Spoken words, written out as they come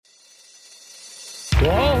To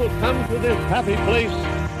all who come to this happy place,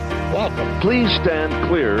 welcome. Please stand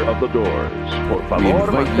clear of the doors. Por favor, We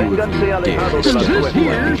invite you, manténganse if you alejados dare, de las step puertas.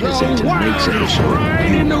 forward because in tonight's episode,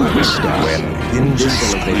 you are the star. When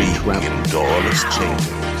this elevated indoors changes.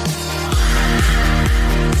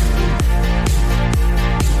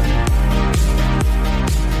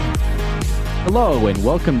 Hello and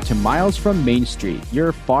welcome to Miles from Main Street,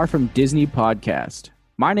 your Far From Disney podcast.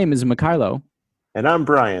 My name is Mikhailo. And I'm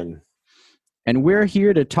Brian. And we're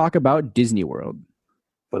here to talk about Disney World.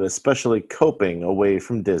 But especially coping away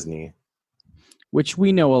from Disney. Which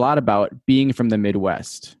we know a lot about being from the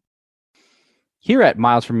Midwest. Here at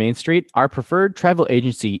Miles from Main Street, our preferred travel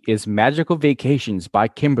agency is Magical Vacations by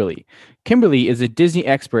Kimberly. Kimberly is a Disney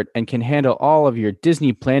expert and can handle all of your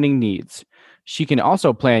Disney planning needs. She can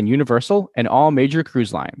also plan Universal and all major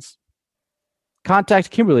cruise lines.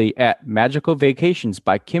 Contact Kimberly at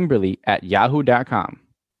magicalvacationsbykimberly@yahoo.com.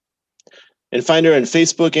 And find her on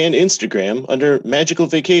Facebook and Instagram under Magical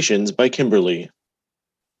Vacations by Kimberly.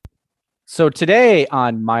 So today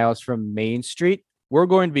on Miles from Main Street, we're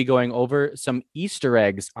going to be going over some Easter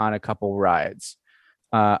eggs on a couple rides.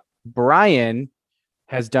 Brian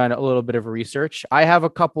has done a little bit of research. I have a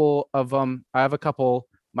couple of them. I have a couple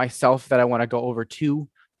myself that I want to go over too.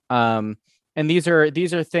 And these are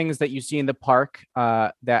things that you see in the park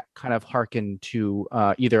that kind of harken to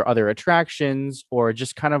either other attractions or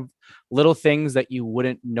just kind of little things that you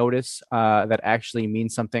wouldn't notice that actually mean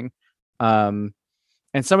something. And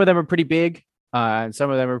some of them are pretty big and some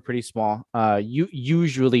of them are pretty small.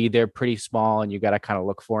 Usually they're pretty small and you got to kind of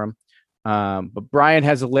look for them. But Brian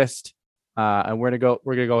has a list and we're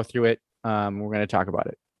gonna go through it. We're going to talk about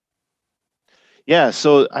it. Yeah,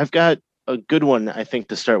 so I've got a good one, I think,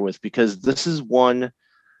 to start with, because this is one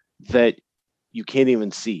that you can't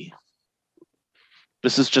even see.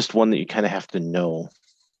 This is just one that you kind of have to know.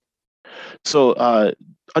 So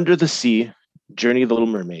Under the Sea, Journey of the Little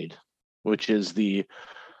Mermaid, which is the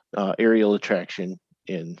aerial attraction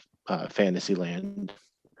in Fantasyland.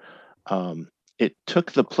 It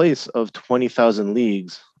took the place of 20,000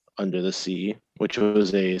 Leagues Under the Sea, which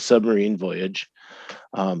was a submarine voyage.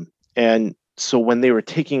 And so when they were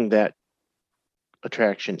taking that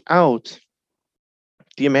attraction out,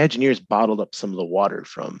 the Imagineers bottled up some of the water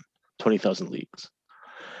from 20,000 Leagues.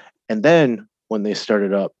 And then when they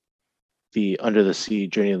started up the Under the Sea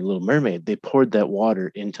Journey of the Little Mermaid, they poured that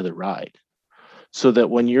water into the ride so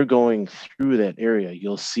that when you're going through that area,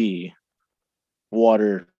 you'll see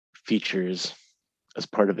water features as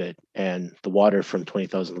part of it. And the water from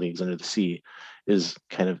 20,000 Leagues Under the Sea is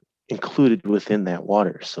kind of included within that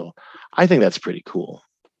water. So I think that's pretty cool.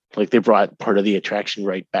 Like, they brought part of the attraction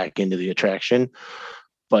right back into the attraction,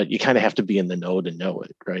 but you kind of have to be in the know to know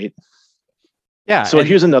it, right? Yeah. So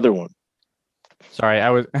here's another one. Sorry, I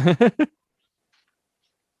was.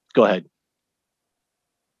 Go ahead.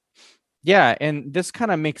 Yeah, and this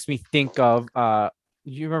kind of makes me think of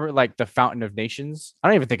you remember like the Fountain of Nations? I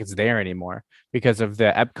don't even think it's there anymore because of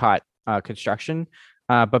the Epcot construction.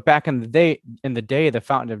 But back in the day, the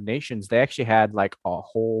Fountain of Nations, they actually had like a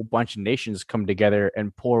whole bunch of nations come together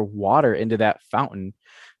and pour water into that fountain.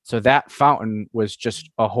 So that fountain was just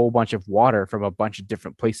a whole bunch of water from a bunch of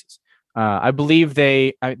different places. I believe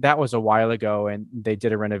that was a while ago, and they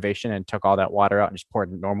did a renovation and took all that water out and just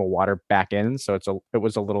poured normal water back in. So it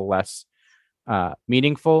was a little less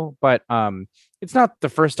meaningful, but it's not the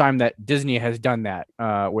first time that Disney has done that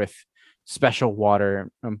with special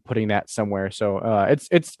water and putting that somewhere. So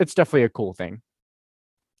it's definitely a cool thing.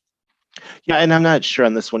 Yeah, and I'm not sure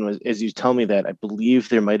on this one. As you tell me that, I believe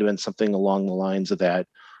there might have been something along the lines of that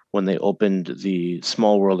when they opened the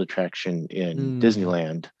Small World attraction in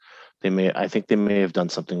Disneyland. I think they may have done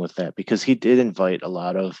something with that, because he did invite a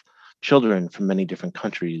lot of children from many different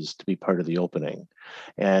countries to be part of the opening.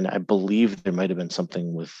 And I believe there might have been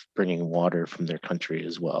something with bringing water from their country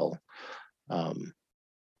as well.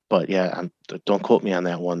 But yeah, don't quote me on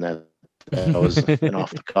that one. That was an off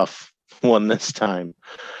the cuff one this time.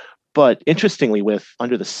 But interestingly, with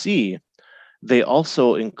Under the Sea, they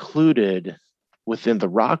also included within the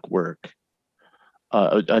rock work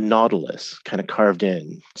a nautilus kind of carved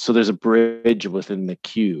in. So there's a bridge within the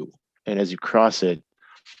queue, and as you cross it,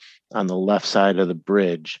 on the left side of the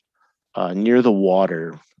bridge, near the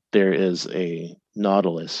water, there is a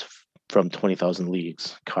nautilus from 20,000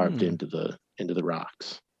 Leagues carved into the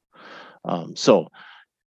rocks. So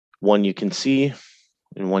one you can see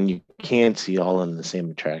and one you can't see, all in the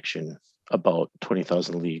same attraction, about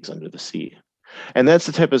 20,000 Leagues Under the Sea. And that's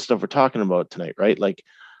the type of stuff we're talking about tonight, right? Like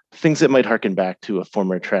things that might harken back to a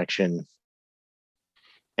former attraction,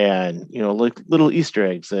 and like little Easter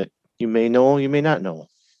eggs that you may know, you may not know.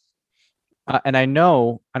 And I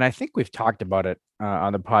know, and I think we've talked about it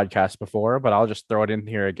on the podcast before, but I'll just throw it in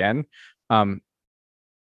here again. Um,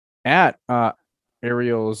 at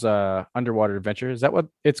Ariel's underwater adventure, is that what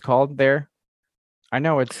it's called there? I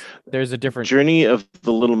know there's a different Journey of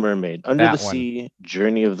the Little Mermaid. Under the that one. Sea,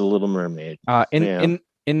 Journey of the Little Mermaid. In Yeah.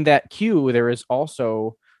 in that queue, there is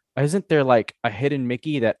also, isn't there like a hidden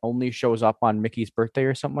Mickey that only shows up on Mickey's birthday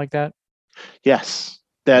or something like that? Yes,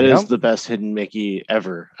 that is Yep. the best hidden Mickey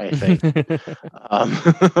ever, I think.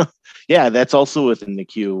 Yeah, that's also within the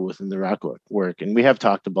queue within the rock work, and we have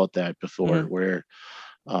talked about that before. Mhm. Where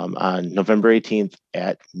on November 18th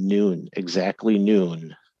at noon, exactly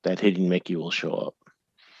noon, that hidden Mickey will show up.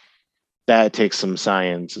 That takes some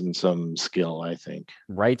science and some skill, I think.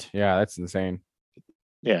 Right? Yeah, that's insane.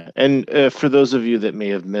 Yeah, and for those of you that may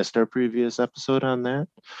have missed our previous episode on that,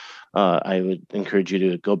 I would encourage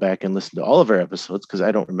you to go back and listen to all of our episodes because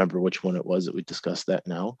I don't remember which one it was that we discussed that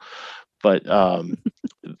now. But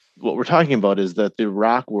what we're talking about is that the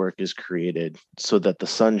rock work is created so that the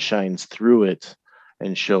sun shines through it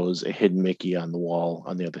and shows a hidden Mickey on the wall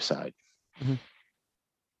on the other side.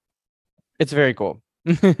 It's very cool.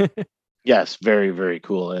 Yes, very, very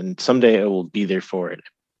cool. And someday I will be there for it.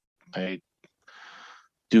 I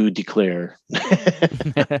do declare.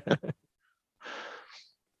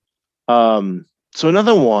 So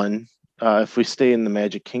another one, if we stay in the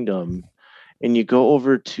Magic Kingdom and you go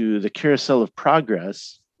over to the Carousel of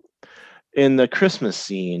Progress, in the Christmas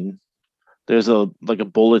scene, there's a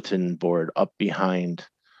bulletin board up behind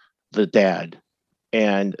the dad.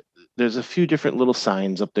 And there's a few different little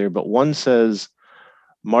signs up there, but one says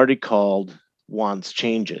Marty called, wants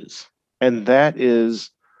changes. And that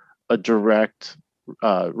is a direct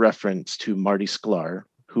reference to Marty Sklar,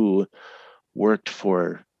 who worked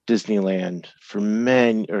for Disneyland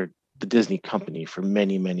the Disney company for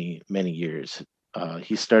many, many, many years.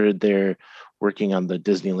 He started there working on the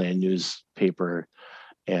Disneyland newspaper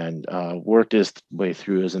and worked his way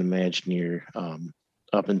through as an Imagineer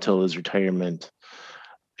up until his retirement.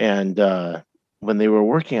 And when they were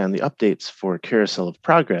working on the updates for Carousel of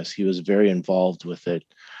Progress, he was very involved with it.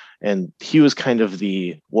 And he was kind of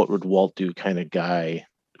the what would Walt do kind of guy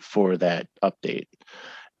for that update.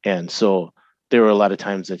 And so there were a lot of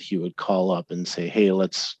times that he would call up and say, hey,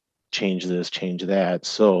 let's change this, change that.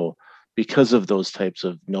 So because of those types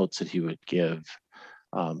of notes that he would give,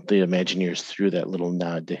 the Imagineers threw that little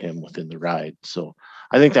nod to him within the ride. So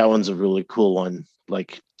I think that one's a really cool one,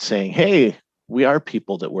 like saying, hey, we are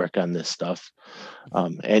people that work on this stuff.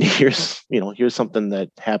 And here's something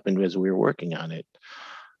that happened as we were working on it.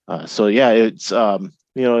 So yeah, it's,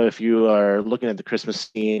 if you are looking at the Christmas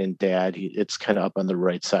scene and Dad, it's kind of up on the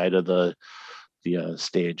right side of the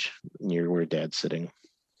stage near where Dad's sitting.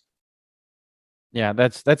 Yeah,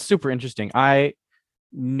 that's super interesting. I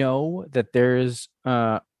know that there's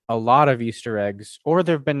a lot of Easter eggs, or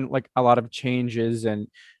there've been like a lot of changes and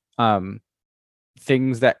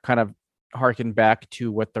things that kind of harken back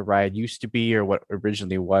to what the ride used to be or what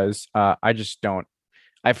originally was. I just don't.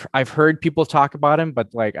 I've heard people talk about them,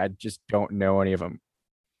 but like I just don't know any of them.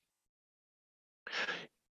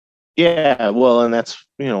 Yeah, well, and that's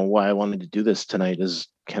why I wanted to do this tonight, is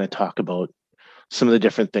kind of talk about some of the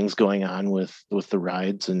different things going on with the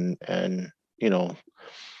rides and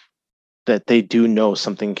that they do know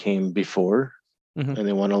something came before, Mhm. and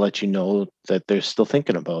they want to let you know that they're still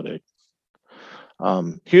thinking about it.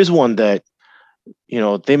 Here's one that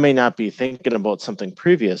they may not be thinking about something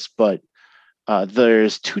previous, but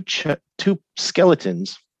there's two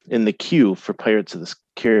skeletons in the queue for Pirates of the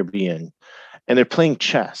Caribbean, and they're playing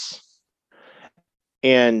chess,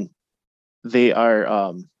 and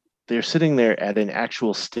they're sitting there at an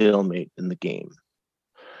actual stalemate in the game.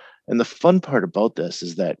 And the fun part about this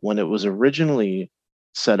is that when it was originally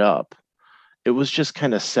set up, it was just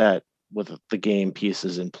kind of set with the game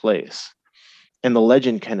pieces in place. And the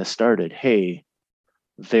legend kind of started, hey,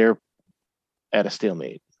 they're at a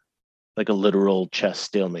stalemate, like a literal chess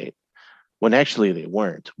stalemate, when actually they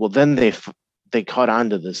weren't. Well, then they caught on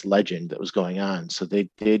to this legend that was going on. So they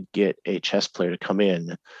did get a chess player to come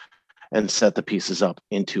in and set the pieces up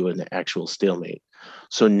into an actual stalemate.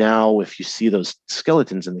 So now if you see those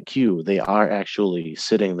skeletons in the queue, they are actually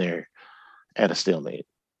sitting there at a stalemate.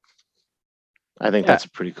 I think that's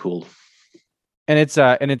pretty cool. And it's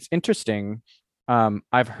interesting.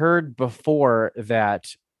 I've heard before that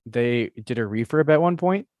they did a refurb at one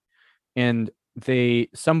point, and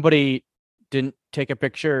somebody didn't take a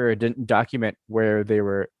picture or didn't document where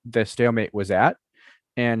the stalemate was at,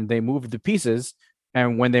 and they moved the pieces.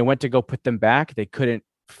 And when they went to go put them back, they couldn't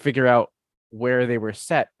figure out where they were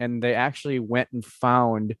set. And they actually went and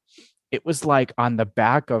found it was like on the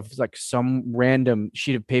back of like some random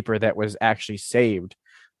sheet of paper that was actually saved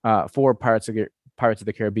for Pirates of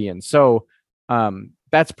the Caribbean. So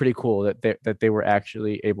that's pretty cool that they were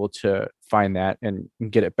actually able to find that and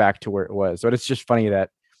get it back to where it was. But it's just funny that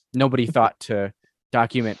nobody thought to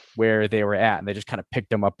document where they were at, and they just kind of picked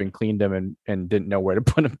them up and cleaned them and didn't know where to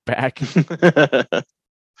put them back.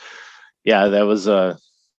 Yeah, that was that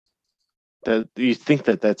you think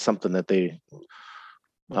that's something that they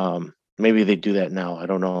maybe they do that now. I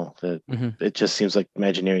don't know. That It just seems like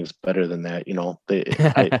Imagineering is better than that.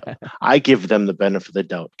 I give them the benefit of the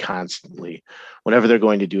doubt constantly. Whenever they're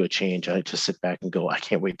going to do a change, I just sit back and go, I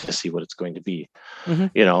can't wait to see what it's going to be.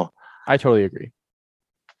 I totally agree.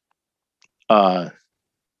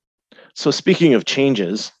 So speaking of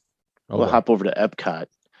changes, we'll hop over to Epcot.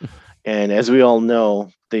 And as we all know,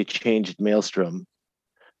 they changed Maelstrom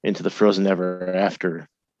into the Frozen Ever After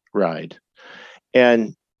ride.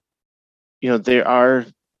 And they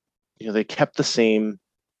kept the same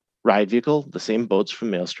ride vehicle, the same boats from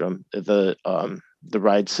Maelstrom. The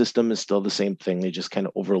ride system is still the same thing. They just kind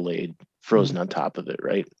of overlaid Frozen on top of it,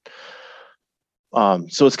 right?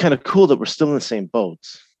 So it's kind of cool that we're still in the same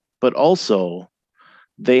boats, but also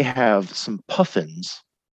they have some puffins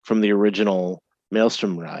from the original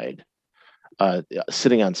Maelstrom ride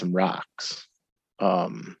sitting on some rocks.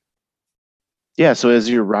 So as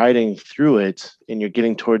you're riding through it and you're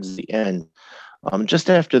getting towards the end,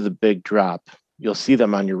 just after the big drop, you'll see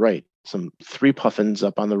them on your right, 3 puffins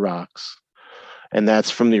up on the rocks, and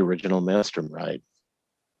that's from the original Maelstrom ride.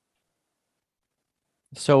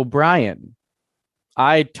 So Brian,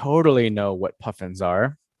 I totally know what puffins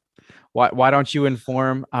are. Why don't you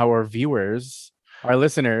inform our viewers, our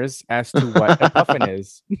listeners, as to what a puffin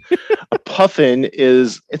is? A puffin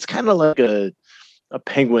it's kind of like a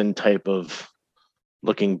penguin type of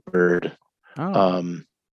looking bird.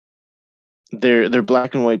 They're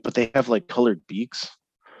black and white, but they have like colored beaks.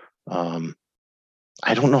 I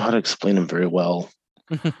don't know how to explain them very well.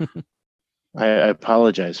 I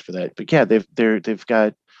apologize for that, but yeah, they've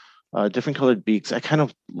got different colored beaks. I kind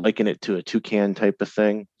of liken it to a toucan type of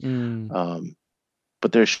thing.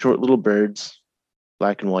 But they're short little birds,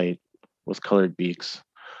 black and white with colored beaks.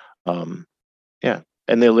 And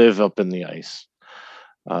they live up in the ice.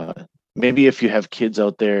 Maybe if you have kids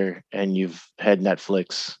out there and you've had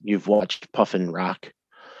Netflix, you've watched Puffin Rock.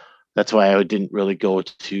 That's why I didn't really go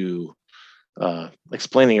to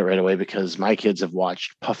explaining it right away, because my kids have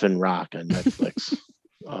watched Puffin Rock on Netflix.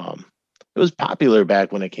 It was popular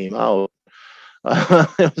back when it came out.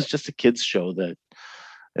 It was just a kids show that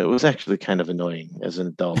it was actually kind of annoying as an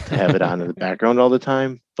adult to have it on in the background all the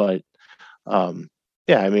time. But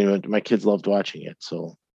my kids loved watching it.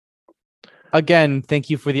 So again, thank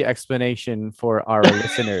you for the explanation for our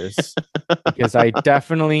listeners, because I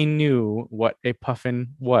definitely knew what a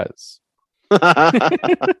puffin was.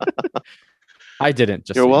 I didn't.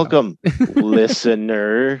 You're welcome,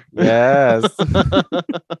 listener. Yes.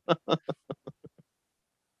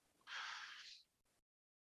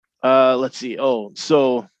 Let's see.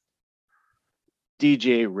 So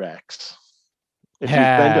DJ Rex. If you've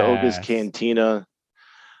been to Oga's Cantina,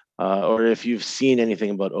 or if you've seen anything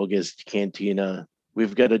about Oga's Cantina,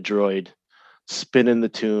 we've got a droid spinning the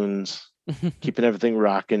tunes, keeping everything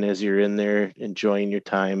rocking as you're in there enjoying your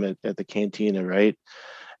time at the cantina, right?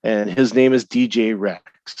 And his name is DJ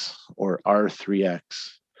Rex, or R3X.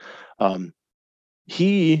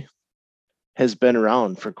 He has been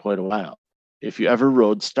around for quite a while. If you ever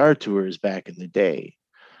rode Star Tours back in the day,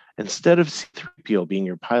 instead of C-3PO being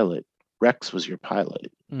your pilot, Rex was your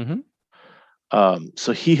pilot.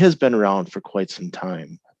 So he has been around for quite some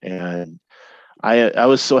time. And I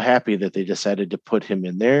was so happy that they decided to put him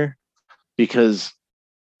in there, because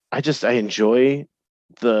I enjoy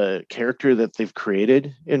the character that they've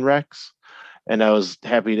created in Rex. And I was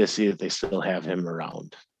happy to see that they still have him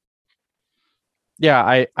around.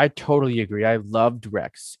 Yeah, I totally agree. I loved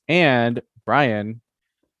Rex. And Brian,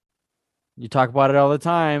 you talk about it all the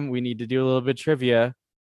time. We need to do a little bit of trivia.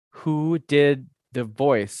 Who did the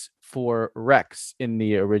voice for Rex in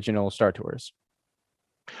the original Star Tours?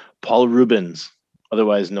 Paul Rubens,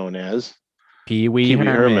 otherwise known as Pee Wee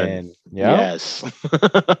Herman. Yep. Yes.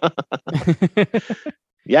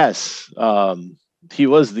 Yes. He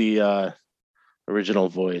was the original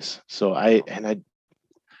voice. So I'm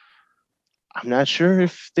not sure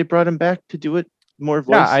if they brought him back to do it more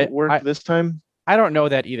voice work this time. I don't know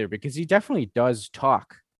that either, because he definitely does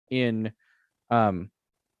talk in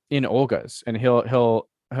Olga's, and he'll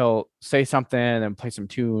say something and play some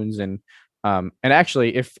tunes, and And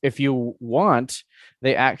actually, if you want,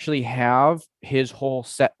 they actually have his whole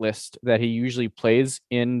set list that he usually plays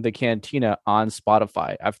in the cantina on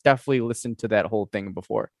Spotify. I've definitely listened to that whole thing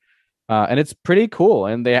before. And it's pretty cool,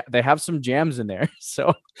 and they have some jams in there,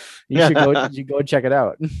 so you should go check it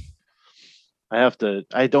out.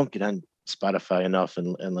 I don't get on Spotify enough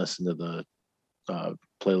and listen to the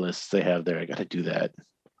playlists they have there. I got to do that.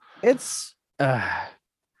 It's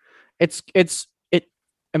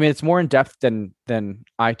I mean, it's more in depth than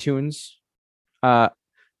iTunes.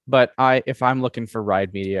 But if I'm looking for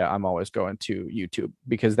ride media, I'm always going to YouTube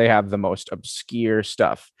because they have the most obscure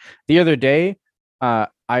stuff. The other day,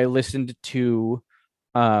 I listened to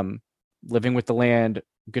Living with the Land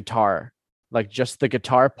guitar, like just the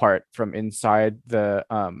guitar part from inside the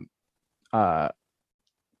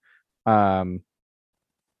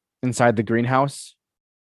inside the greenhouse.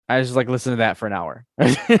 I just like listen to that for an hour.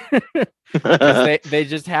 they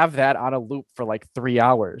just have that on a loop for like 3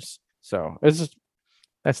 hours. So that's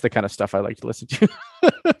the kind of stuff I like to listen to.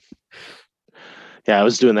 Yeah, I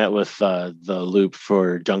was doing that with the loop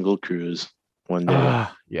for Jungle Cruise one day.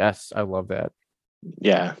 Yes, I love that.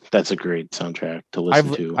 Yeah, that's a great soundtrack to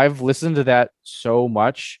listen to. I've listened to that so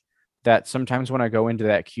much that sometimes when I go into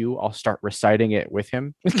that queue, I'll start reciting it with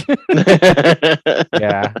him.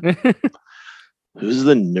 Yeah. Who's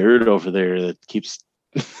the nerd over there that keeps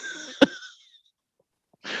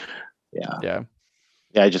Yeah,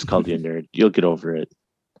 I just called you a nerd. You'll get over it.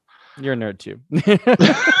 You're a nerd too.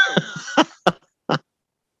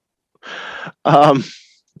 All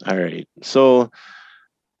right. So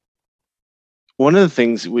one of the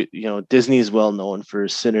things Disney is well known for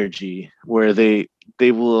synergy, where they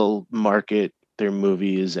will market their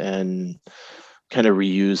movies and kind of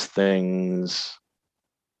reuse things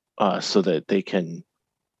so that they can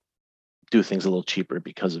do things a little cheaper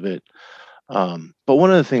because of it. But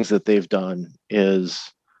one of the things that they've done is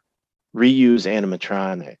reuse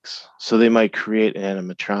animatronics. So they might create an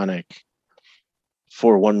animatronic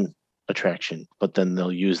for one attraction, but then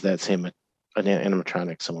they'll use that same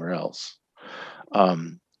animatronic somewhere else.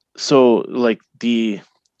 So like the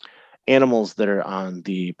animals that are on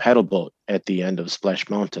the paddle boat at the end of Splash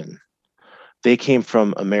Mountain, they came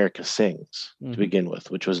from America Sings to begin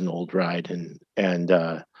with, which was an old ride. And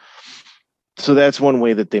so that's one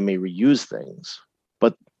way that they may reuse things.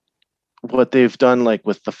 But what they've done, like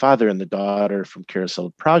with the father and the daughter from Carousel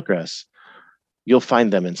of Progress, you'll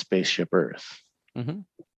find them in Spaceship Earth. Mm-hmm.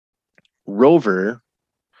 Rover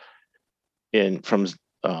from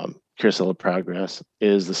Carousel of Progress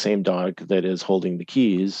is the same dog that is holding the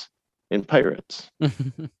keys in Pirates.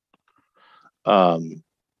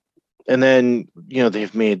 And then,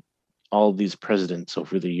 they've made all these presidents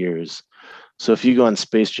over the years. So if you go on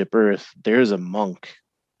Spaceship Earth, there's a monk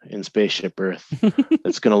in Spaceship Earth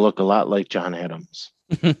that's going to look a lot like John Adams.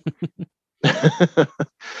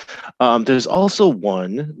 There's also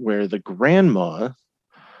one where the grandma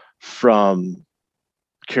from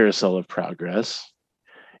Carousel of Progress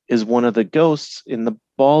is one of the ghosts in the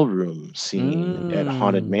ballroom scene at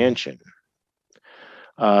Haunted Mansion.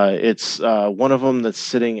 It's one of them that's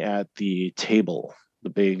sitting at the table, the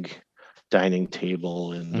big dining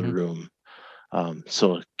table in the room.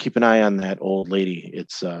 So keep an eye on that old lady.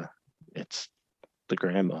 It's the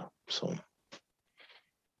grandma. So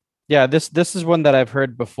yeah, this is one that I've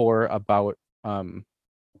heard before about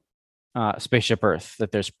Spaceship Earth,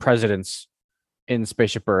 that there's presidents in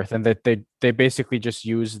Spaceship Earth, and that they basically just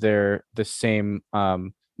use the same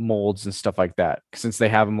molds and stuff like that, since they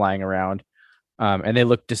have them lying around, and they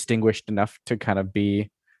look distinguished enough to kind of be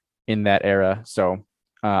in that era. So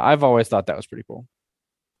I've always thought that was pretty cool.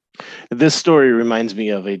 This story reminds me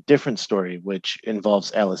of a different story, which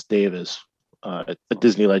involves Alice Davis, a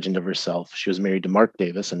Disney legend of herself. She was married to Mark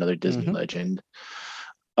Davis, another Disney legend.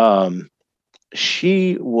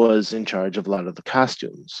 She was in charge of a lot of the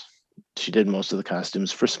costumes. She did most of the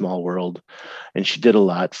costumes for Small World, and she did a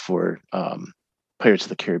lot for Pirates of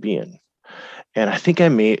the Caribbean. And I think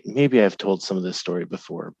maybe I've told some of this story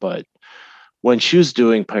before, but when she was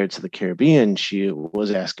doing Pirates of the Caribbean, she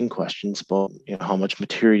was asking questions about how much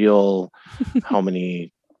material, how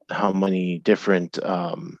many different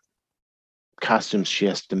costumes she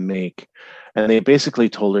has to make, and they basically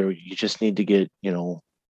told her, you just need to get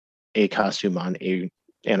a costume on a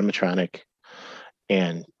animatronic,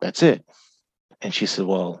 and that's it. And she said,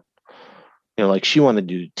 well, like she wanted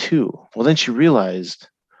to do 2. Well, then she realized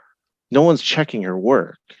no one's checking her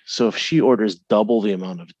work. So if she orders double the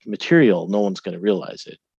amount of material, no one's going to realize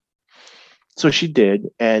it. So she did.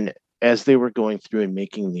 And as they were going through and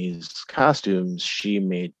making these costumes, she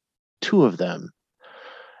made 2 of them.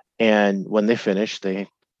 And when they finished, they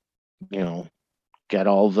got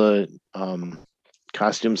all the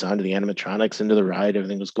costumes onto the animatronics into the ride.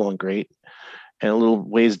 Everything was going great. And a little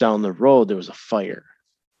ways down the road, there was a fire,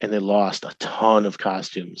 and they lost a ton of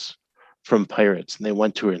costumes from Pirates. And they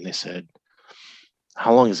went to her and they said,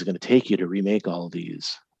 "How long is it going to take you to remake all of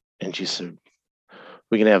these?" And she said,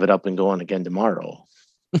 "We can have it up and going again tomorrow,"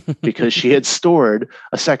 because she had stored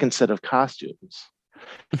a second set of costumes.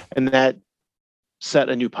 And that set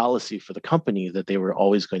a new policy for the company that they were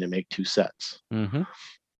always going to make 2 sets. Mm-hmm.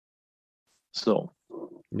 So,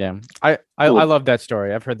 yeah, I love that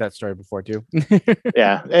story. I've heard that story before too.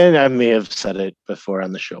 yeah, and I may have said it before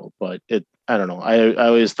on the show, but I don't know. I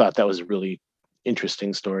always thought that was a really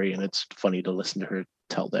interesting story, and it's funny to listen to her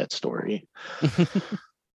tell that story.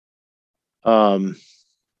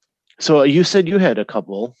 So you said you had a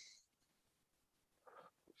couple.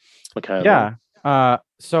 Okay. Yeah.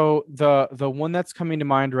 So the one that's coming to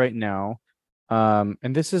mind right now,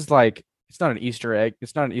 and this is like, it's not an Easter egg.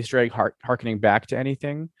 It's not an Easter egg harkening back to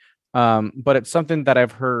anything. But it's something that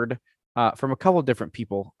I've heard from a couple of different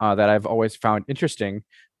people that I've always found interesting.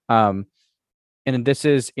 And this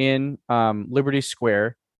is in Liberty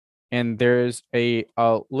Square, and there's a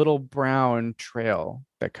little brown trail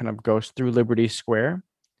that kind of goes through Liberty Square.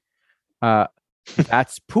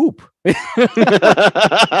 That's poop.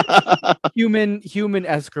 human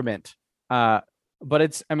excrement. But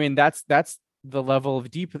it's, I mean, that's the level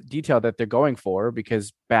of deep detail that they're going for,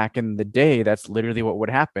 because back in the day, that's literally what would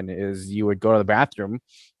happen is you would go to the bathroom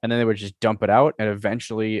and then they would just dump it out, and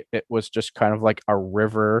eventually it was just kind of like a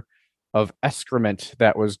river of excrement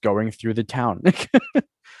that was going through the town.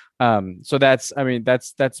 So that's, I mean,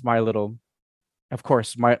 that's my little, of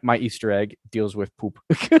course, my Easter egg deals with poop.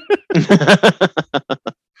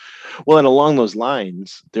 Well, and along those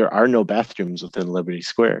lines, there are no bathrooms within Liberty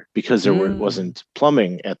Square because there wasn't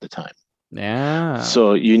plumbing at the time. Yeah.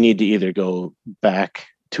 So you need to either go back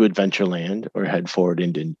to Adventureland or head forward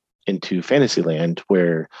into Fantasyland,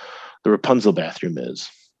 where the Rapunzel bathroom is.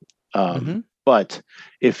 But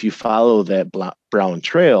if you follow that brown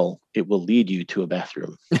trail, it will lead you to a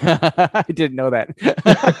bathroom. I didn't know that.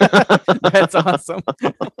 That's awesome.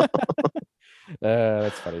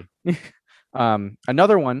 That's funny.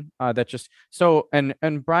 Another one that just so and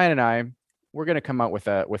Brian and I, we're gonna come out with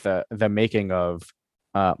the making of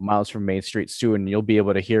Miles from Main Street soon. You'll be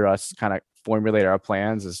able to hear us kind of formulate our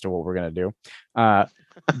plans as to what we're gonna do.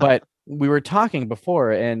 But we were talking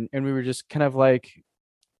before, and we were just kind of like,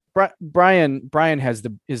 Brian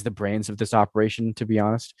is the brains of this operation, to be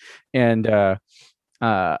honest, and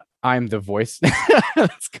I'm the voice.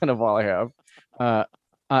 That's kind of all I have.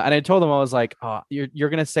 And I told him, I was like, "Oh, you're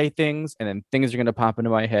gonna say things, and then things are gonna pop into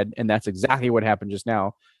my head," and that's exactly what happened just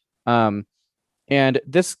now. And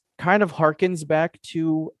this kind of harkens back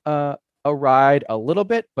to a ride a little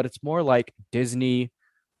bit, but it's more like Disney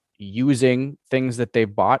using things that they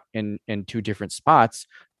bought in 2 different spots,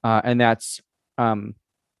 and that's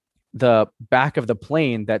the back of the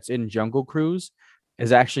plane that's in Jungle Cruise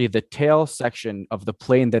is actually the tail section of the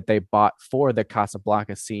plane that they bought for the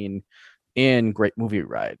Casablanca scene in Great Movie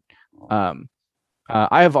Ride. I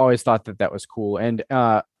have always thought that was cool, and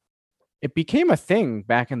it became a thing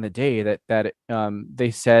back in the day that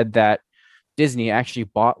they said that Disney actually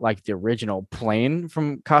bought like the original plane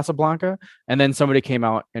from Casablanca, and then somebody came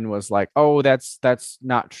out and was like, "Oh, that's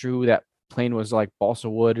not true. That plane was like balsa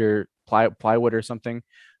wood or plywood or something."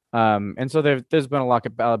 And so there's been a lot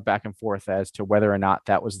of back and forth as to whether or not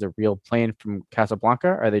that was the real plane from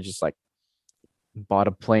Casablanca, or they just like bought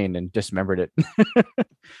a plane and dismembered it.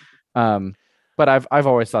 But I've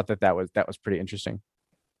always thought that was pretty interesting.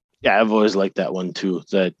 Yeah, I've always liked that one too.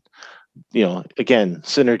 That, again,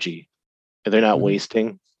 synergy. They're not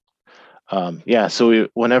wasting. So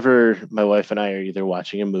whenever my wife and I are either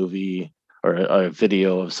watching a movie or a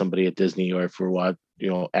video of somebody at Disney, or if we're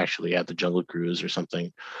actually at the Jungle Cruise or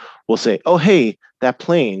something, we'll say, "Oh, hey, that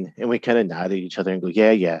plane," and we kind of nod at each other and go,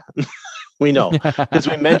 "Yeah." We know, because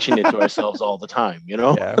we mention it to ourselves all the time,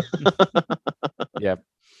 Yeah. Yeah.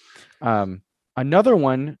 Another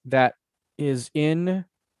one that is in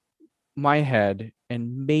my head,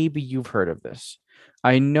 and maybe you've heard of this.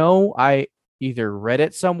 I know I either read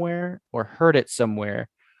it somewhere or heard it somewhere.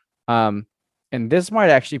 And this might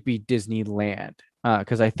actually be Disneyland,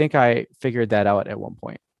 because I think I figured that out at one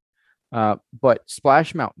point. But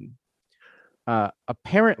Splash Mountain,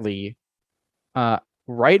 apparently,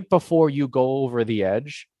 right before you go over the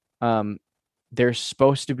edge, there's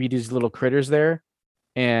supposed to be these little critters there,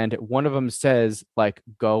 and one of them says like,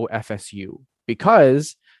 "Go FSU,"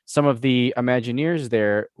 because some of the Imagineers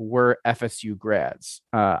there were FSU grads.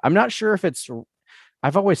 I'm not sure if it's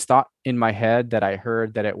I've always thought in my head that I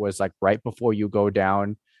heard that it was like right before you go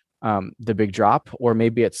down the big drop, or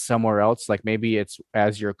maybe it's somewhere else. Like maybe it's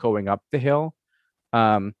as you're going up the hill.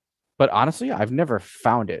 Um, but honestly, I've never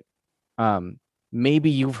found it. Um, Maybe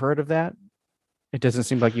you've heard of that. It doesn't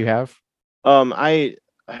seem like you have. I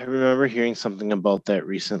remember hearing something about that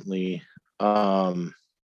recently. Um,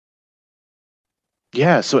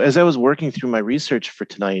 yeah, so as I was working through my research for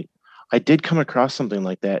tonight, I did come across something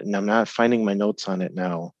like that, and I'm not finding my notes on it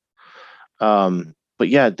now. But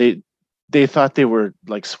yeah, they thought they were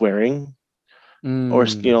like swearing or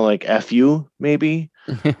like F you maybe.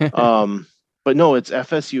 But no, it's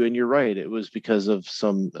FSU, and you're right. It was because of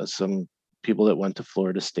some people that went to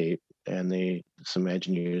Florida State, and some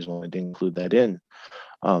Imagineers wanted to include that in.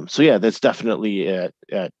 So yeah, that's definitely at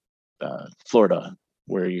Florida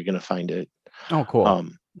where you're going to find it. Oh, cool.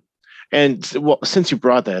 And well, since you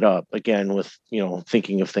brought that up again, with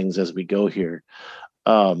thinking of things as we go here,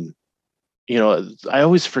 I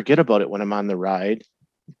always forget about it when I'm on the ride,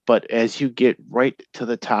 but as you get right to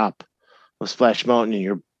the top of Splash Mountain and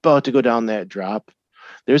you're about to go down that drop,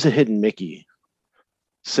 there's a hidden Mickey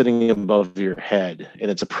sitting above your head,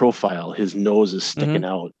 and it's a profile. His nose is sticking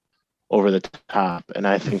out over the top, and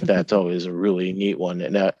I think that's always a really neat one.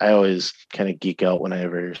 And I always kind of geek out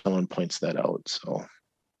whenever someone points that out. So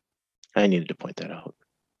I needed to point that out.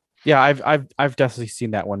 Yeah, I've definitely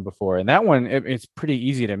seen that one before, and that one it's pretty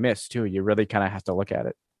easy to miss too. You really kind of have to look at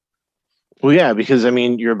it. Well, yeah, because I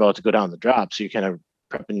mean you're about to go down the drop, so you're kind of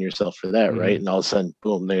prepping yourself for that, right? And all of a sudden,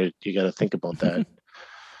 boom! There, you got to think about that.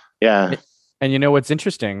 Yeah. And you know what's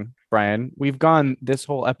interesting, Brian? We've gone this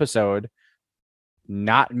whole episode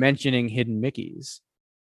not mentioning hidden Mickeys,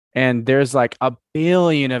 and there's like a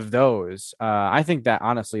billion of those. I think that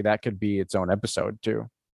honestly, that could be its own episode too.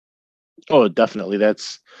 Oh, definitely.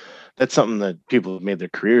 That's something that people have made their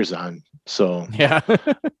careers on. So yeah.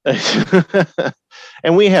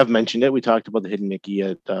 And we have mentioned it. We talked about the hidden Mickey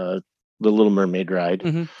at the Little Mermaid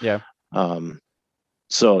ride. Yeah.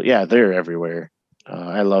 So yeah, they're everywhere.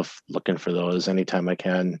 I love looking for those anytime I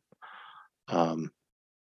can.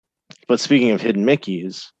 But speaking of hidden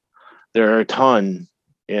Mickeys, there are a ton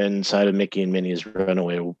inside of Mickey and Minnie's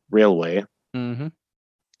Runaway Railway.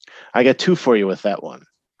 I got two for you with that one.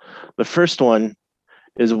 The first one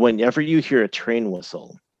is whenever you hear a train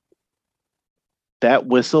whistle, that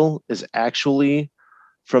whistle is actually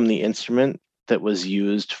from the instrument that was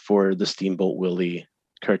used for the Steamboat Willie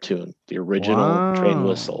cartoon, the original train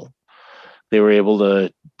whistle. They were able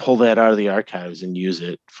to pull that out of the archives and use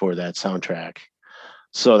it for that soundtrack.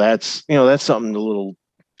 So that's something a little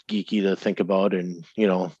geeky to think about, and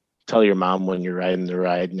tell your mom when you're riding the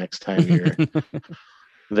ride next time you're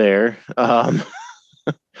there.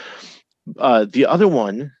 The other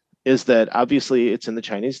one is that obviously it's in the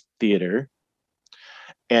Chinese theater,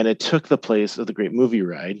 and it took the place of the Great Movie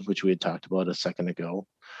Ride, which we had talked about a second ago.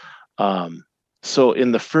 So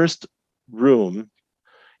in the first room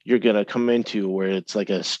you're going to come into, where it's like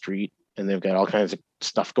a street and they've got all kinds of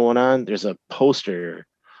stuff going on, there's a poster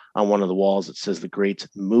on one of the walls that says the Great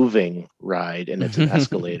Moving Ride, and it's an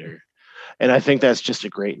escalator. And I think that's just a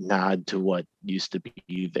great nod to what used to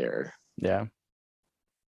be there. Yeah.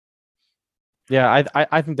 Yeah,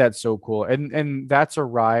 I think that's so cool. And that's a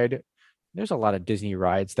ride. There's a lot of Disney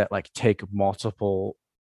rides that like take multiple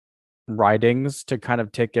ridings to kind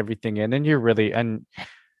of take everything in, and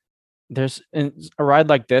there's a ride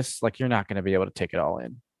like this, like you're not going to be able to take it all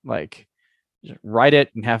in. Like, just ride it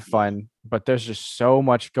and have fun, but there's just so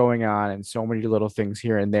much going on and so many little things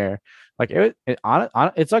here and there. Like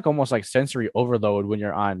it's like almost like sensory overload when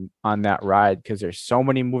you're on that ride, because there's so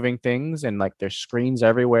many moving things and like there's screens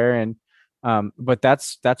everywhere, and but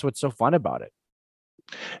that's what's so fun about it.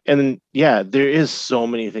 And yeah, there is so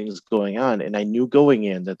many things going on, and I knew going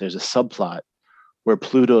in that there's a subplot where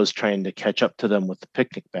Pluto's trying to catch up to them with the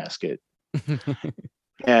picnic basket.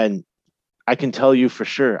 And I can tell you for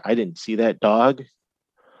sure, I didn't see that dog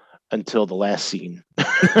until the last scene,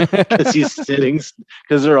 because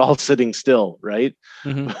they're all sitting still, right?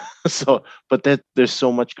 So, but there's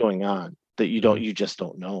so much going on that you just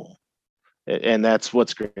don't know. And that's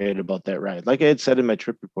what's great about that ride. Like I had said in my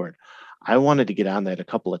trip report, I wanted to get on that a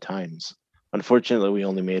couple of times. Unfortunately, we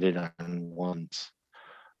only made it on once.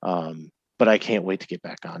 But I can't wait to get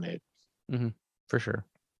back on it. For sure.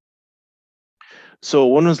 So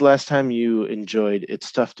when was the last time you enjoyed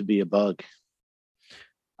It's Tough to Be a Bug?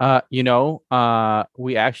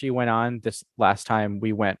 We actually went on this last time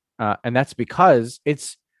we went, and that's because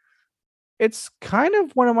it's kind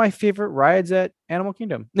of one of my favorite rides at Animal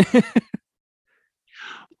Kingdom.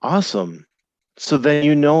 Awesome. So then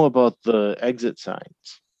you know about the exit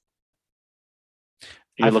signs.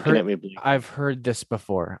 You're I've looking heard- at me blinking. I've heard this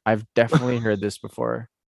before. I've definitely heard this before.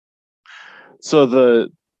 So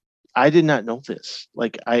I did not know this.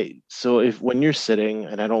 So if when you're sitting,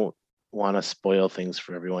 and I don't want to spoil things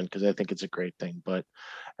for everyone because I think it's a great thing, but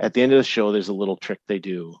at the end of the show, there's a little trick they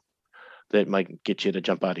do that might get you to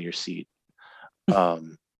jump out of your seat.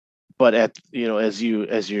 But as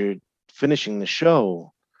you're finishing the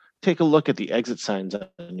show, take a look at the exit signs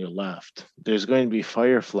on your left. There's going to be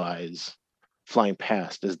fireflies flying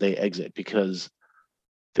past as they exit because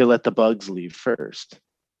they let the bugs leave first,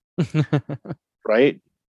 right?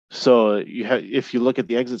 So if you look at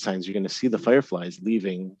the exit signs, you're going to see the fireflies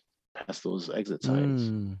leaving past those exit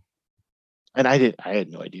signs. And I had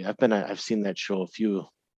no idea. I've seen that show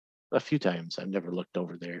a few times. I've never looked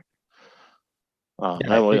over there.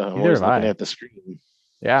 I'm always looking at the screen.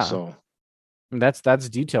 Yeah. So that's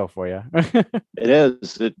detail for you. it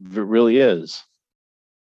is. It really is.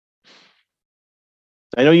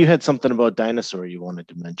 I know you had something about Dinosaur you wanted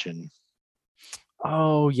to mention.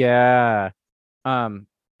 Oh yeah.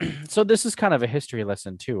 So this is kind of a history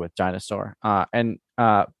lesson too with Dinosaur. And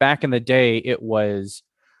back in the day, it was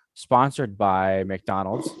sponsored by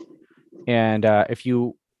McDonald's. And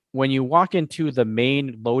when you walk into the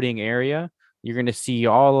main loading area, you're going to see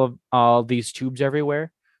all these tubes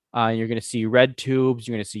everywhere. You're going to see red tubes.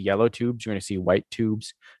 You're going to see yellow tubes. You're going to see white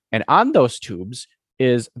tubes. And on those tubes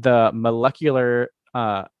is the molecular,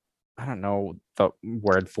 I don't know the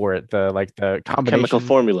word for it, the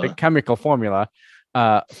combination, chemical formula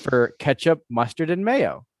for ketchup, mustard, and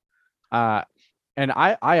mayo. And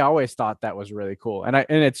I always thought that was really cool. And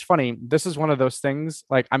it's funny. This is one of those things,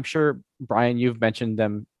 like, I'm sure, Brian, you've mentioned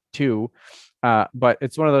them too. But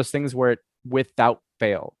it's one of those things where without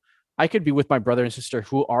fail, I could be with my brother and sister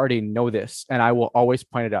who already know this, and I will always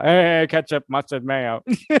point it out. Hey, ketchup, mustard, mayo.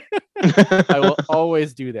 I will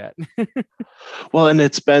always do that. Well, and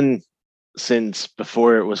it's been since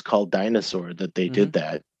before it was called Dinosaur that they did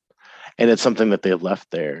that. And it's something that they left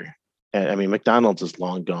there. And I mean, McDonald's is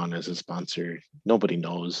long gone as a sponsor. Nobody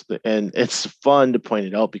knows. And it's fun to point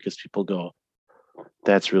it out because people go,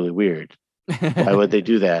 that's really weird. Why would they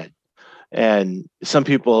do that? And some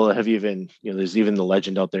people have even, there's even the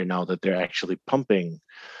legend out there now that they're actually pumping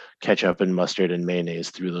ketchup and mustard and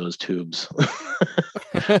mayonnaise through those tubes,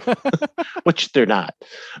 which they're not,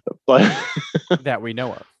 but that we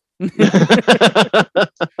know of.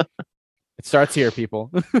 It starts here, people.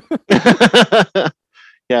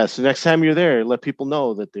 Yeah, so next time you're there, let people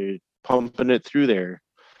know that they're pumping it through there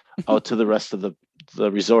out to the rest of the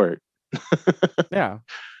resort. Yeah.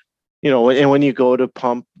 And when you go to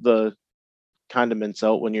pump the condiments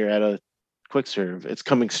out when you're at a quick serve, it's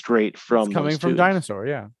coming straight from Dinosaur.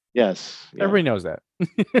 Yeah. Yes. Yeah. Everybody knows that.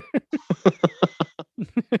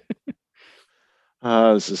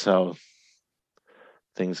 This is how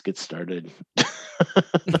things get started.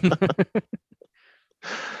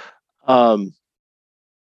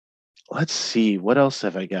 Let's see, what else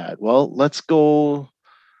have I got? Well, let's go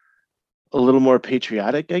a little more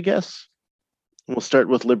patriotic, I guess. We'll start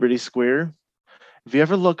with Liberty Square. If you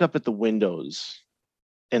ever look up at the windows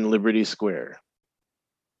in Liberty Square,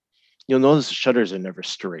 you'll notice the shutters are never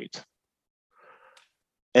straight.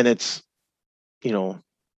 And it's, for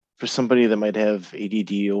somebody that might have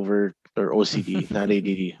ADD over, or OCD, not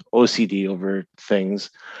ADD, OCD over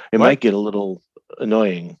things, it might get a little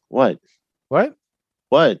annoying. What?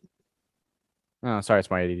 Oh, sorry, it's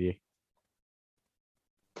my ADD.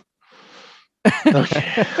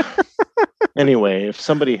 Okay. Anyway, if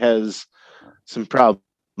somebody has some problems,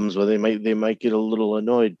 well, they might get a little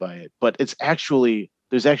annoyed by it, but there's actually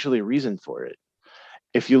a reason for it.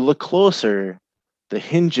 If you look closer, the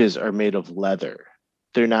hinges are made of leather.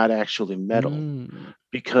 They're not actually metal,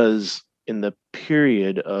 because in the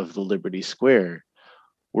period of the Liberty Square,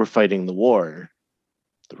 we're fighting the war,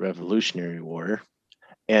 the Revolutionary War,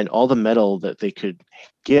 and all the metal that they could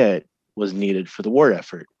get was needed for the war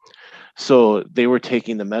effort. So they were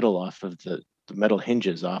taking the metal off of the metal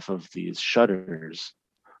hinges off of these shutters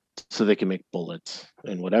so they can make bullets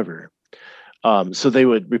and whatever. So they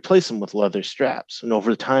would replace them with leather straps, and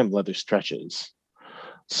over time, leather stretches.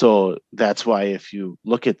 So that's why if you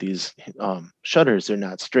look at these shutters, they're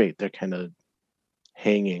not straight. They're kind of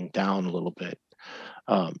hanging down a little bit.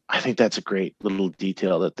 I think that's a great little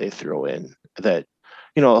detail that they throw in, that,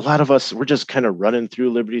 a lot of us, we're just kind of running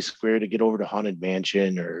through Liberty Square to get over to Haunted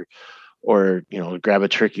Mansion or grab a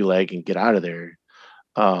turkey leg and get out of there.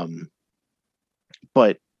 But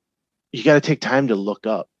you got to take time to look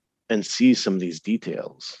up and see some of these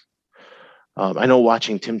details. I know,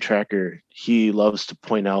 watching Tim Tracker, he loves to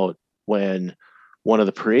point out when one of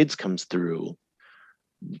the parades comes through,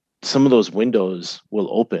 some of those windows will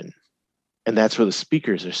open, and that's where the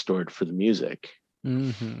speakers are stored for the music.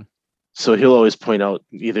 Mm-hmm. So he'll always point out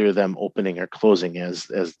either them opening or closing as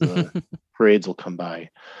the parades will come by.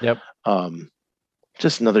 Yep.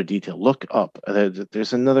 Just another detail. Look up.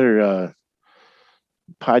 There's another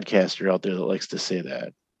podcaster out there that likes to say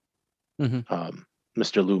that. Mm-hmm.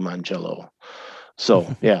 Mr. Lou Mangello.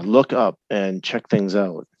 So yeah, look up and check things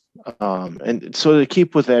out. And so to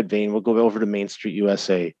keep with that vein, we'll go over to Main Street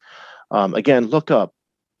USA. Again, look up,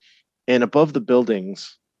 and above the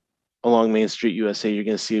buildings along Main Street USA, you're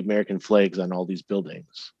going to see American flags on all these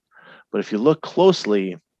buildings. But if you look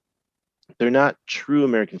closely, they're not true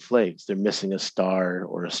American flags. They're missing a star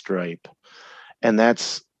or a stripe. And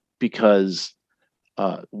that's because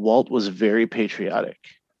Walt was very patriotic.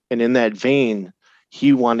 And in that vein,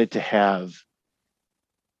 he wanted to have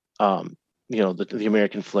the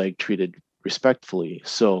American flag treated respectfully.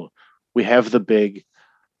 So we have the big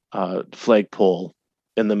flagpole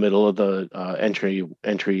in the middle of the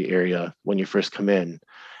entry area when you first come in,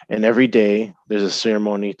 and every day there's a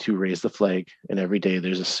ceremony to raise the flag, and every day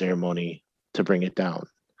there's a ceremony to bring it down.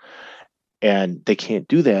 And they can't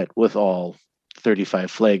do that with all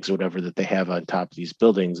 35 flags or whatever that they have on top of these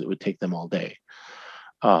buildings. It would take them all day.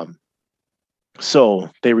 So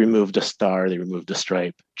they removed a star, they removed a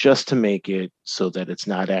stripe, just to make it so that it's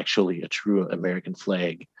not actually a true American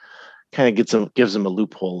flag. Kind of gives them a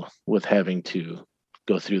loophole with having to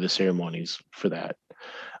go through the ceremonies for that.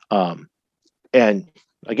 And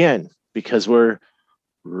again, because we're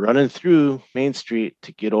running through Main Street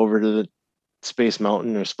to get over to the Space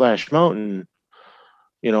Mountain or Splash Mountain,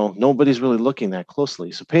 nobody's really looking that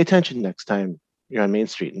closely. So pay attention next time you're on Main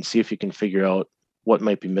Street and see if you can figure out what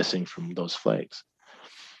might be missing from those flags.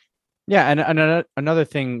 Yeah, and another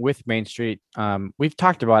thing with Main Street, we've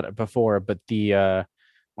talked about it before, but the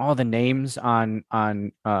all the names on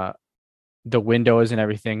the windows and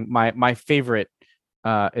everything. My favorite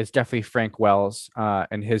is definitely Frank Wells,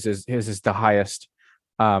 and his is the highest,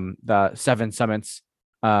 the Seven Summits.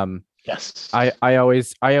 Yes, I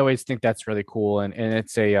always think that's really cool, and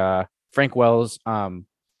it's a Frank Wells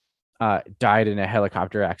died in a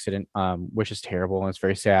helicopter accident, which is terrible and it's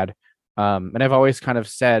very sad. And I've always kind of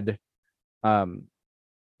said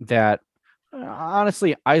that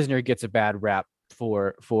honestly Eisner gets a bad rap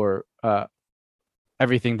for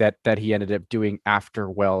everything that he ended up doing after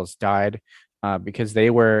Wells died, because I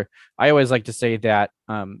always like to say that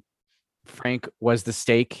Frank was the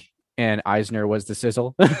steak and Eisner was the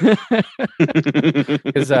sizzle,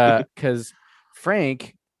 because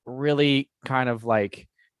Frank really kind of like,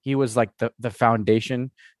 he was like the foundation,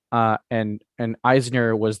 and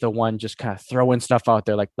Eisner was the one just kind of throwing stuff out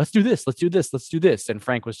there, like, let's do this, and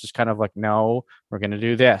Frank was just kind of like, no, we're gonna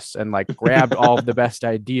do this, and like grabbed all of the best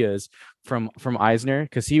ideas from Eisner,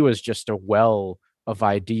 because he was just a well of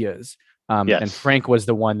ideas. Yes. And Frank was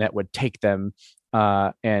the one that would take them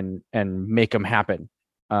and make them happen.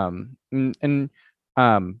 I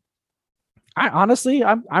honestly,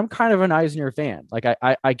 I'm kind of an Eisner fan. Like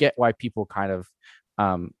I get why people kind of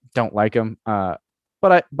don't like him,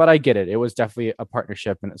 but I get it. It was definitely a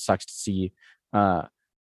partnership, and it sucks to see, to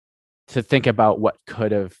think about what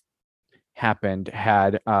could have happened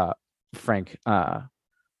had Frank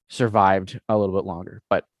survived a little bit longer.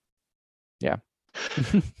 But yeah.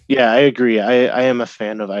 Yeah, I agree. I am a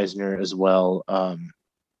fan of Eisner as well,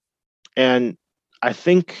 and I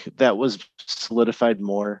think that was solidified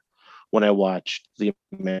more when I watched the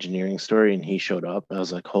Imagineering story and he showed up. I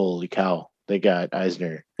was like, holy cow, they got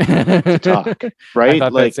Eisner to talk, right? I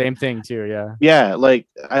thought like that same thing too. Yeah. Yeah,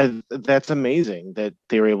 that's amazing that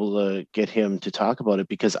they were able to get him to talk about it,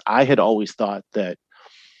 because I had always thought that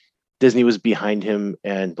Disney was behind him,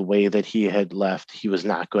 and the way that he had left, he was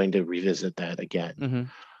not going to revisit that again.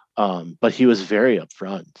 Mm-hmm. But he was very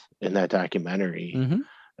upfront in that documentary, Mm-hmm.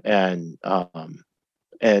 and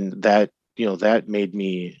that that made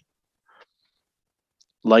me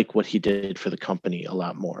like what he did for the company a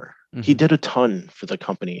lot more. Mm-hmm. He did a ton for the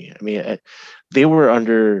company. I mean, they were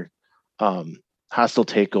under hostile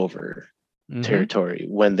takeover Mm-hmm. territory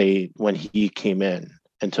when he came in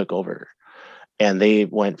and took over, and they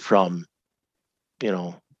went from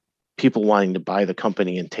people wanting to buy the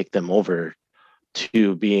company and take them over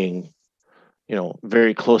to being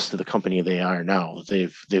very close to the company they are now.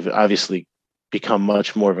 They've obviously become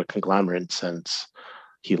much more of a conglomerate since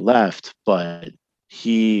he left, but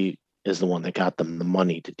he is the one that got them the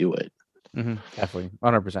money to do it. Mm-hmm. Definitely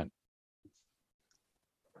 100%.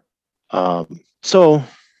 So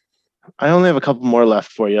I only have a couple more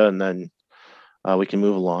left for you, and then we can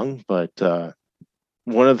move along. But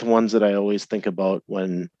one of the ones that I always think about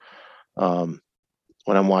when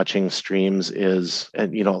when I'm watching streams is,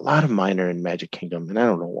 and a lot of mine are in Magic Kingdom, and I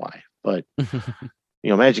don't know why, but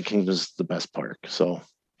Magic Kingdom is the best park, so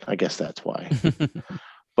I guess that's why.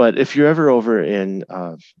 But if you're ever over in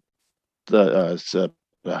the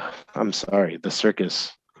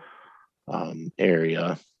circus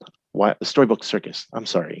area, Storybook Circus. I'm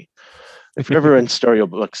sorry. If you're ever in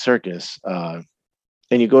Storybook Circus, and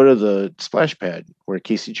you go to the splash pad where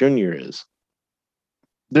Casey Jr. is,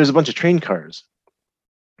 there's a bunch of train cars.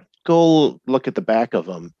 Go look at the back of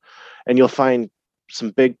them, and you'll find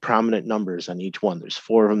some big prominent numbers on each one. There's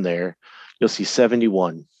 4 of them there. You'll see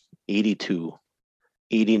 71, 82,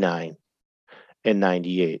 89, and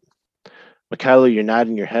 98. Michaela, you're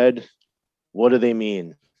nodding your head. What do they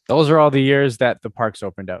mean? Those are all the years that the parks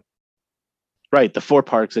opened up. Right, the 4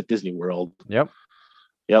 parks at Disney World. Yep.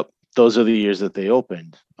 Those are the years that they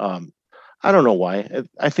opened. I don't know why.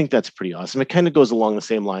 I think that's pretty awesome. It kind of goes along the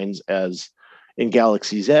same lines as in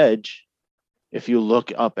Galaxy's Edge. If you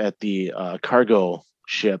look up at the cargo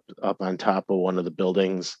ship up on top of one of the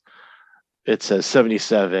buildings, it says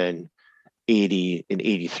 77, 80, and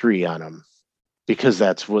 83 on them, because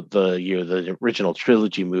that's what the year the original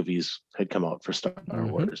trilogy movies had come out for Star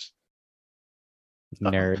Wars.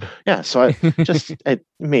 Nerd. Yeah, so I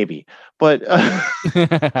maybe, but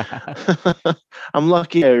I'm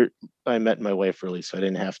lucky I met my wife early, so I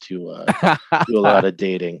didn't have to do a lot of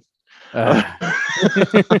dating.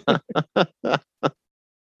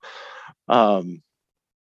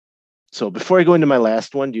 So before I go into my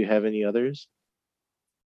last one, do you have any others?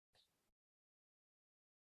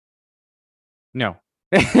 No.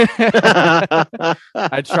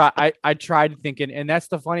 I tried thinking, and that's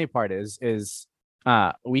the funny part is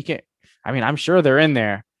we can, I'm sure they're in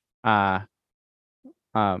there, but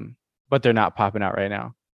they're not popping out right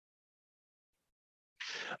now.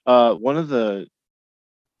 One of the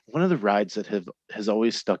rides that has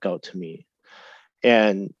always stuck out to me,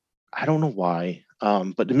 and I don't know why,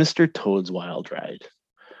 but the Mr. Toad's Wild Ride.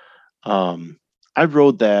 I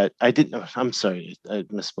rode that. I'm sorry, I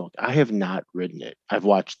misspoke. I have not ridden it. I've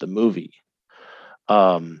watched the movie.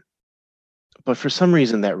 But for some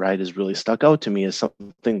reason, that ride has really stuck out to me as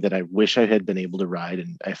something that I wish I had been able to ride,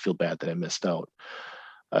 and I feel bad that I missed out.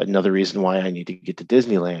 Another reason why I need to get to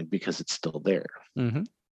Disneyland, because it's still there. Mm-hmm.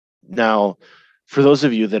 Now, for those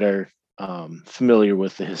of you that are familiar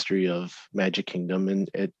with the history of Magic Kingdom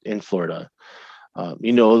in Florida,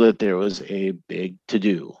 you know that there was a big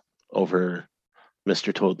to-do over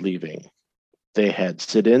Mr. Toad leaving. They had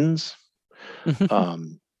sit-ins.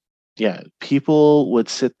 People would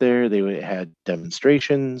sit there. They had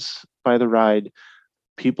demonstrations by the ride.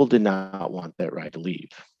 People did not want that ride to leave.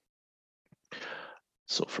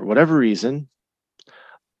 So for whatever reason,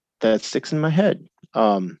 that sticks in my head.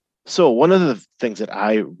 So one of the things that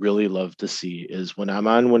I really love to see is when I'm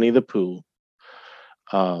on Winnie the Pooh,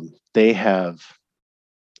 they have,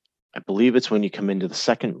 I believe it's when you come into the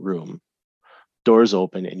second room, doors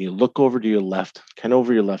open, and you look over to your left, kind of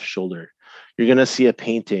over your left shoulder, you're going to see a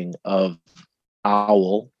painting of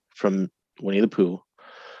Owl from Winnie the Pooh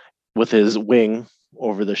with his wing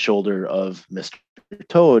over the shoulder of Mr.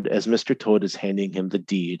 Toad, as Mr. Toad is handing him the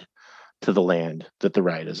deed to the land that the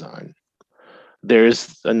ride is on.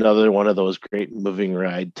 There's another one of those great moving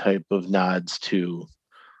ride type of nods to,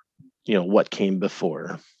 what came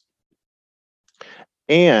before.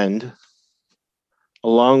 And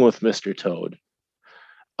along with Mr. Toad,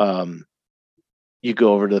 you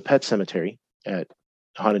go over to the Pet Cemetery at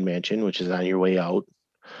Haunted Mansion, which is on your way out.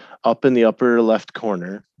 Up in the upper left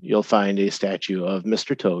corner, you'll find a statue of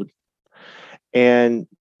Mr. Toad. And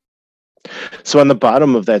so on the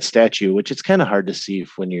bottom of that statue, which it's kind of hard to see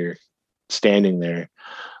when you're standing there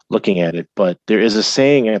looking at it, but there is a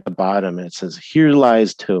saying at the bottom, and it says, "Here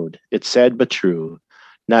lies Toad. It's sad but true.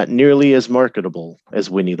 Not nearly as marketable as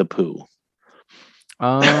Winnie the Pooh."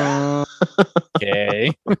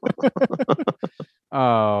 Okay.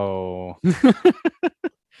 Oh.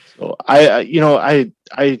 So I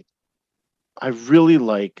really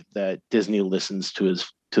like that Disney listens to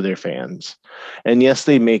their fans. And yes,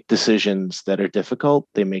 they make decisions that are difficult.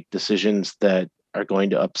 They make decisions that are going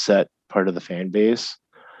to upset part of the fan base.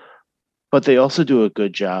 But they also do a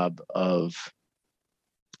good job of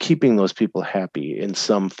keeping those people happy in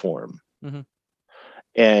some form. Mm-hmm.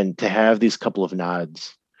 And to have these couple of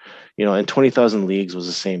nods, and 20,000 Leagues was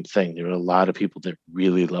the same thing. There were a lot of people that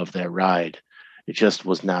really loved that ride. It just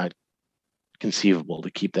was not conceivable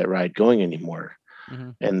to keep that ride going anymore. Mm-hmm.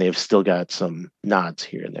 And they've still got some nods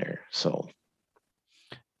here and there. So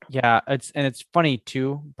yeah, it's funny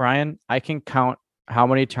too, Brian. I can count how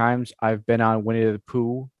many times I've been on Winnie the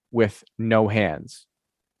Pooh with no hands.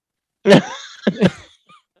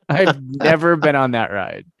 I've never been on that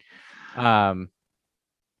ride. And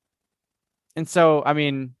so, I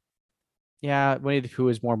mean, yeah, Winnie the Pooh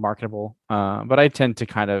is more marketable, but I tend to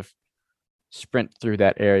kind of sprint through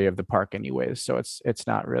that area of the park anyways. So it's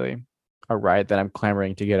not really a ride that I'm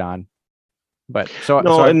clamoring to get on. But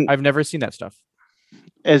I've never seen that stuff.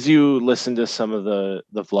 As you listen to some of the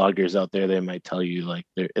vloggers out there, they might tell you like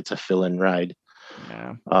it's a fill-in ride.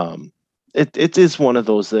 Yeah. It is one of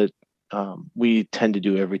those that we tend to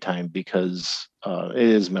do every time because it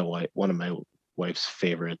is one of my wife's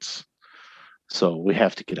favorites. So we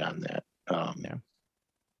have to get on that.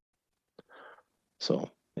 So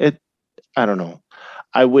I don't know.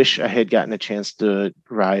 I wish I had gotten a chance to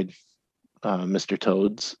ride Mr.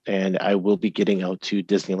 Toad's, and I will be getting out to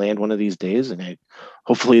Disneyland one of these days, and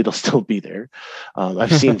hopefully it'll still be there.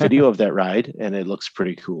 I've seen video of that ride, and it looks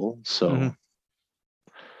pretty cool. So,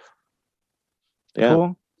 yeah.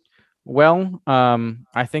 Cool. Well,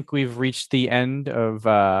 I think we've reached the end of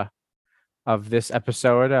this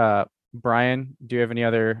episode. Brian, do you have any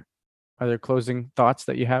other closing thoughts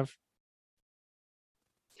that you have?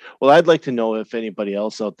 Well, I'd like to know if anybody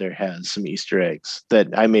else out there has some Easter eggs that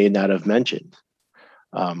I may not have mentioned.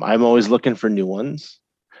 I'm always looking for new ones.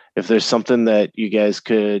 If there's something that you guys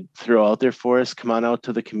could throw out there for us, come on out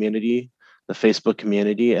to the community, the Facebook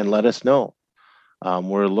community, and let us know.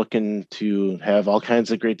 We're looking to have all kinds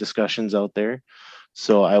of great discussions out there.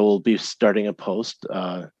 So I will be starting a post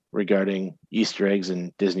regarding Easter eggs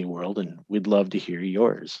in Disney World, and we'd love to hear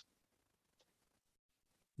yours.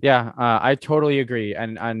 Yeah, I totally agree.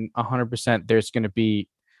 And 100%, there's going to be,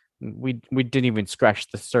 we didn't even scratch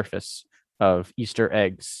the surface of Easter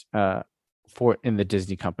eggs in the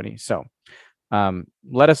Disney company. So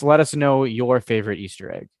let us know your favorite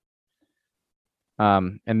Easter egg.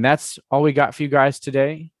 And that's all we got for you guys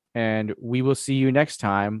today. And we will see you next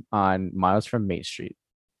time on Miles from Main Street.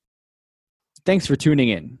 Thanks for tuning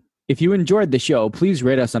in. If you enjoyed the show, please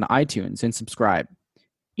rate us on iTunes and subscribe.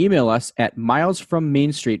 Email us at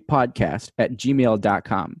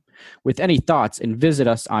milesfrommainstreetpodcast@gmail.com with any thoughts, and visit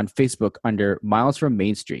us on Facebook under Miles from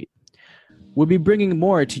Main Street. We'll be bringing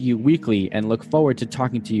more to you weekly and look forward to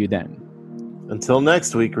talking to you then. Until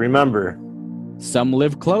next week, remember, some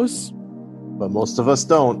live close, but most of us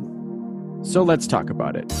don't. So let's talk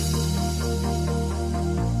about it.